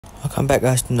Welcome back,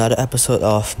 guys, to another episode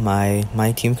of my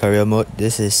team career mode.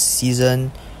 This is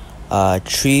season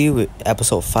 3 with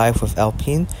episode 5 with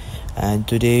Alpine, and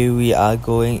today we are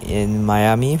going in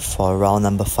Miami for round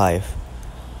number 5.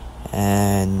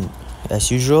 And as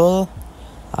usual,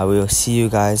 I will see you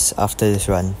guys after this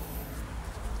run.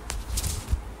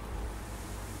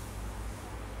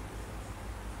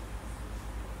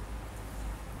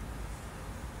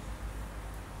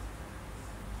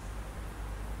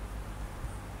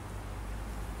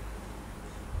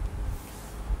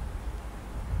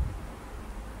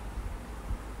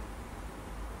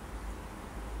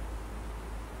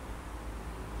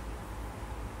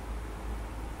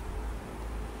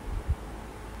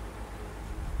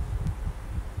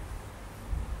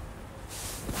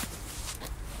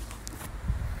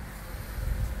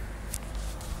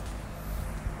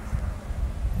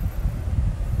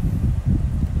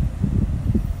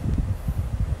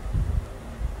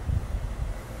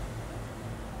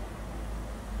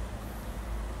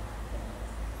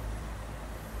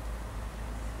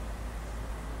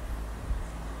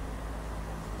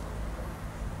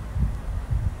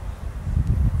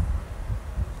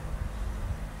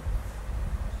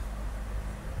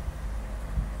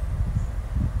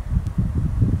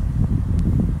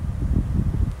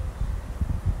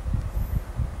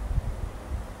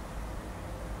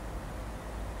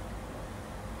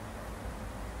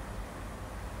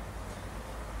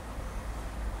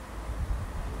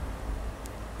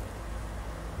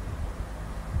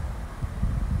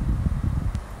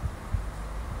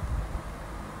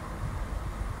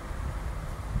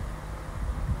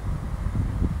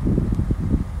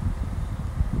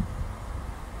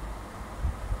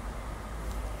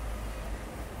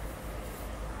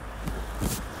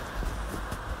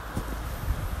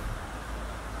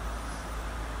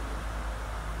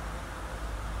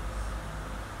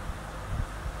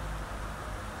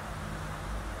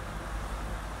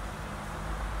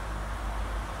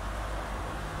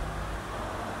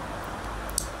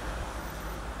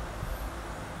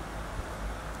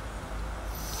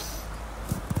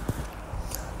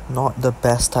 Not the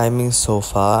best timing so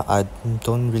far. I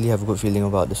don't really have a good feeling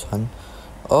about this one.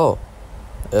 Oh,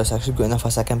 it was actually good enough for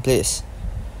second place.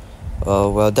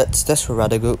 Well, that's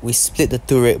rather good. We split the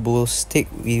two Red Bulls.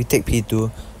 We take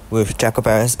P2 with Checo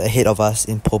Perez ahead of us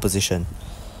in pole position.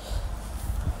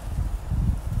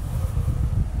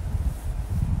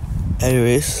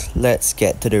 Anyways, let's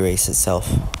get to the race itself.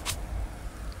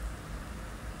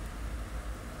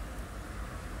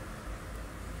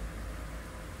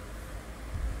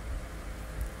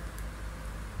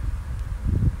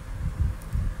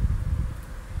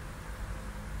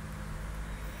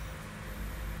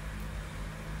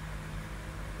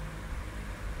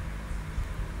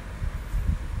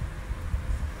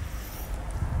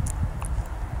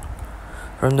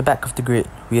 From the back of the grid,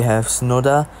 we have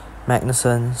Tsunoda,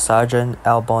 Magnussen, Sargent,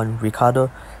 Albon, Ricciardo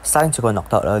starting to go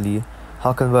knocked out early.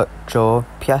 Hülkenberg, Zhou,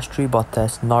 Piastri,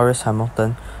 Bottas, Norris,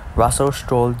 Hamilton, Russell,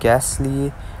 Stroll,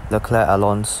 Gasly, Leclerc,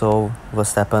 Alonso,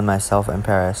 Verstappen, myself and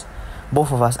Perez.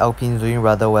 Both of us Alpine doing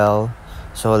rather well,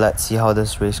 so let's see how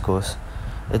this race goes.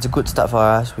 It's a good start for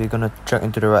us. We're going to jerk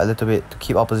into the right a little bit to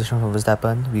keep opposition from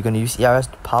Verstappen. We're going to use ERS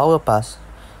to power past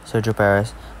Sergio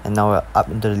Perez, and now we're up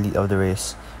into the lead of the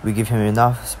race. We give him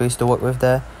enough space to work with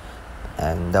there,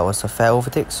 and that was a fair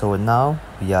overtake, so now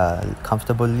we are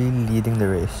comfortably leading the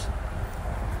race.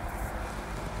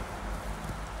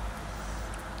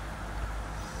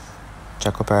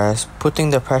 Checo Perez putting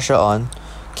the pressure on,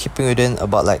 keeping within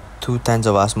about like 2/10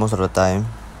 of us most of the time,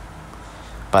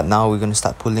 but now we're going to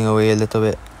start pulling away a little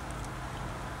bit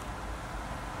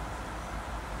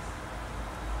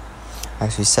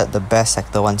as we set the best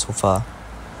sector 1 so far,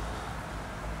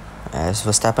 as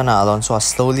Verstappen and Alonso are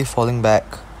slowly falling back.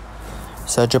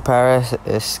 Sergio Perez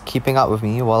is keeping up with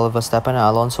me while Verstappen and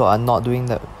Alonso are not doing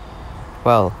that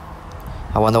well.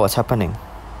 I wonder what's happening.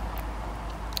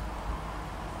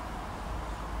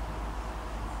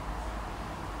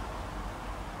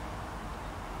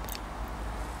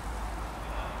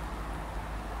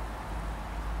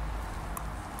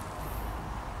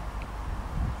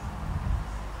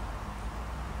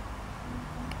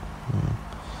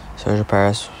 Sergio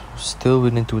Perez still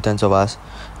within 2/10 of us.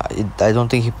 I don't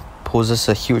think he poses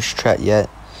a huge threat yet.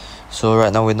 So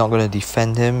right now we're not going to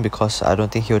defend him because I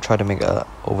don't think he'll try to make a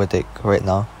overtake right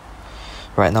now.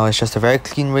 Right now it's just a very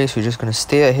clean race. We're just going to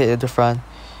stay ahead at the front.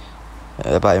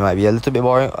 But it might be a little bit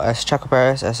boring as Checo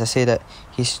Perez, as I say that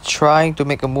he's trying to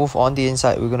make a move on the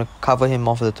inside. We're going to cover him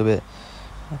off a little bit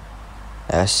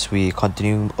as we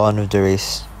continue on with the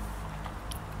race.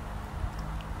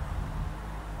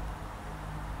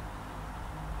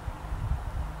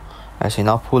 As we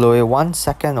now pull away 1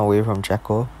 second away from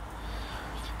Checo,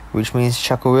 which means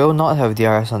Checo will not have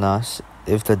DRS on us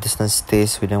if the distance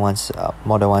stays within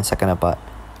more than 1 second apart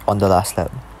on the last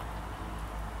lap.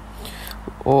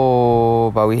 Oh,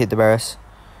 but we hit the barriers.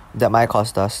 That might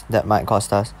cost us.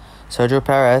 Sergio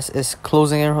Perez is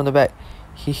closing in from the back.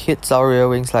 He hits our rear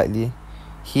wing slightly.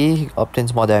 He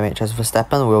obtains more damage as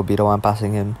Verstappen will be the one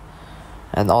passing him.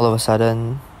 And all of a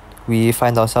sudden, we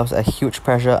find ourselves at huge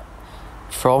pressure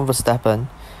from Verstappen.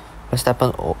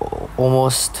 Verstappen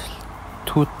almost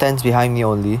 2 tenths behind me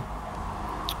only.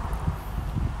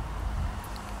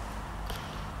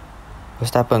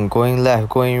 Verstappen going left,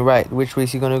 going right. Which way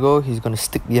is he going to go? He's going to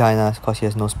stick behind us because he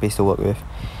has no space to work with.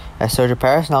 As Sergio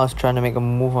Perez now is trying to make a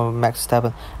move on Max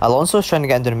Verstappen. Alonso is trying to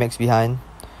get into the mix behind,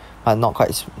 but not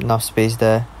quite enough space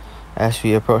there. As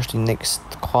we approach the next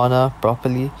corner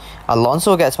properly,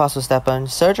 Alonso gets past Verstappen.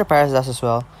 Sergio Perez does as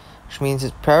well, which means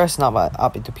Perez is now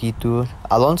up into P2,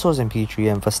 Alonso is in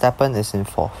P3, and Verstappen is in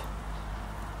 4th.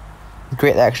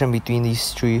 Great action between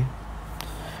these three.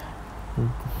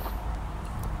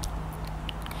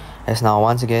 As now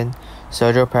once again,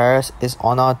 Sergio Perez is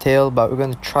on our tail, but we're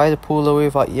going to try to pull away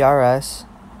with our ERS.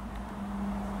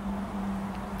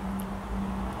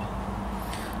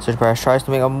 Sergio Perez tries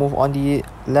to make a move on the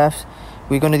left.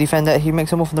 We're going to defend that. He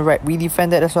makes a move on the right. We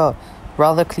defend that as well.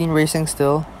 Rather clean racing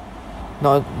still.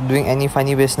 Not doing any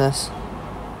funny business.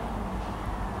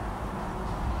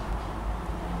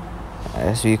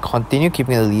 As we continue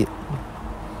keeping the lead.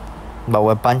 But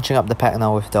we're bunching up the pack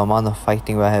now with the amount of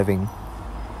fighting we're having.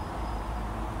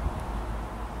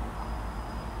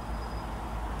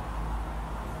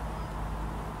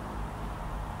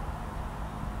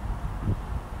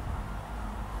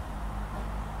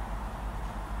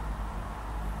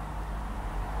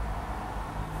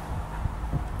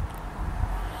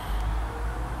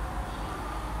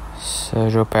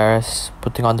 Sergio Perez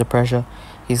putting on the pressure.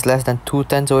 He's less than 2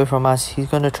 tenths away from us. He's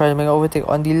going to try to make an overtake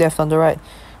on the left, on the right,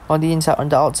 on the inside, on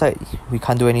the outside. We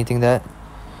can't do anything there.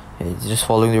 It's just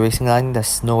following the racing line.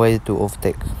 There's no way to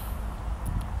overtake.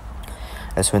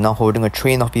 As we're now holding a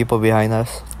train of people behind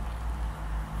us.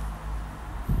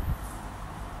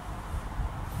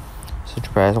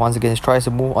 Sergio Perez once again tries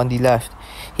to move on the left.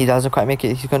 He doesn't quite make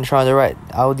it. He's going to try on the right.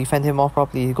 I'll defend him more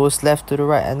properly. He goes left to the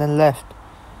right and then left.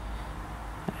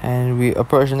 And we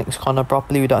approach the next corner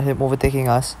properly without him overtaking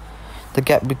us. The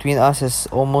gap between us is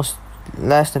almost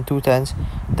less than 2 tenths.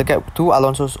 The gap to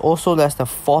Alonso is also less than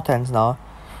 4 tenths now.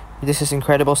 This is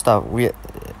incredible stuff.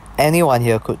 Anyone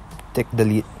here could take the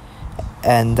lead,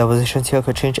 and the positions here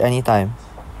could change anytime.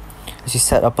 As we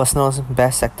set a personal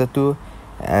best sector 2,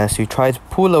 as we try to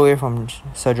pull away from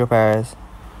Sergio Perez.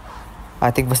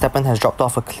 I think Verstappen has dropped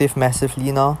off a cliff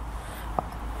massively now.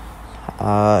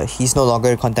 He's no longer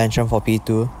in contention for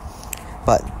P2,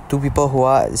 but two people who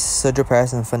are Sergio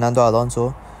Perez and Fernando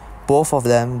Alonso, both of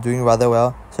them doing rather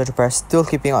well. Sergio Perez still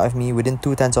keeping up with me, within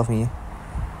 2 tenths of me.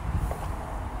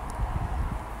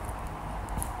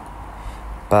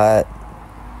 But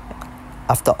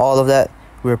after all of that,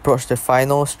 we approach the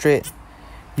final straight,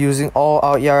 using all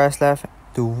our ERS left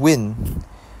to win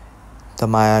the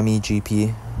Miami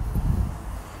GP.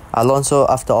 Alonso,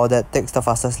 after all that, takes the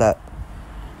fastest lap,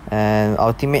 and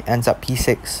our teammate ends up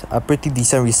P6, a pretty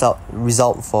decent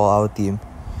result for our team.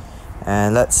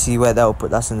 And let's see where that will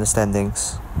put us in the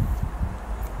standings.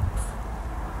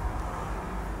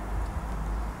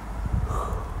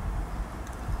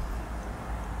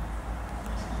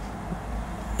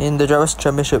 In the Drivers'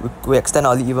 Championship, we extend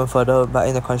our lead even further, but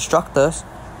in the Constructors,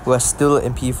 we're still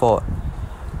in P4.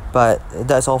 But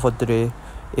that's all for today.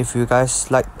 If you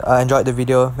guys enjoyed the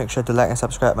video, make sure to like and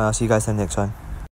subscribe, and I'll see you guys in the next one.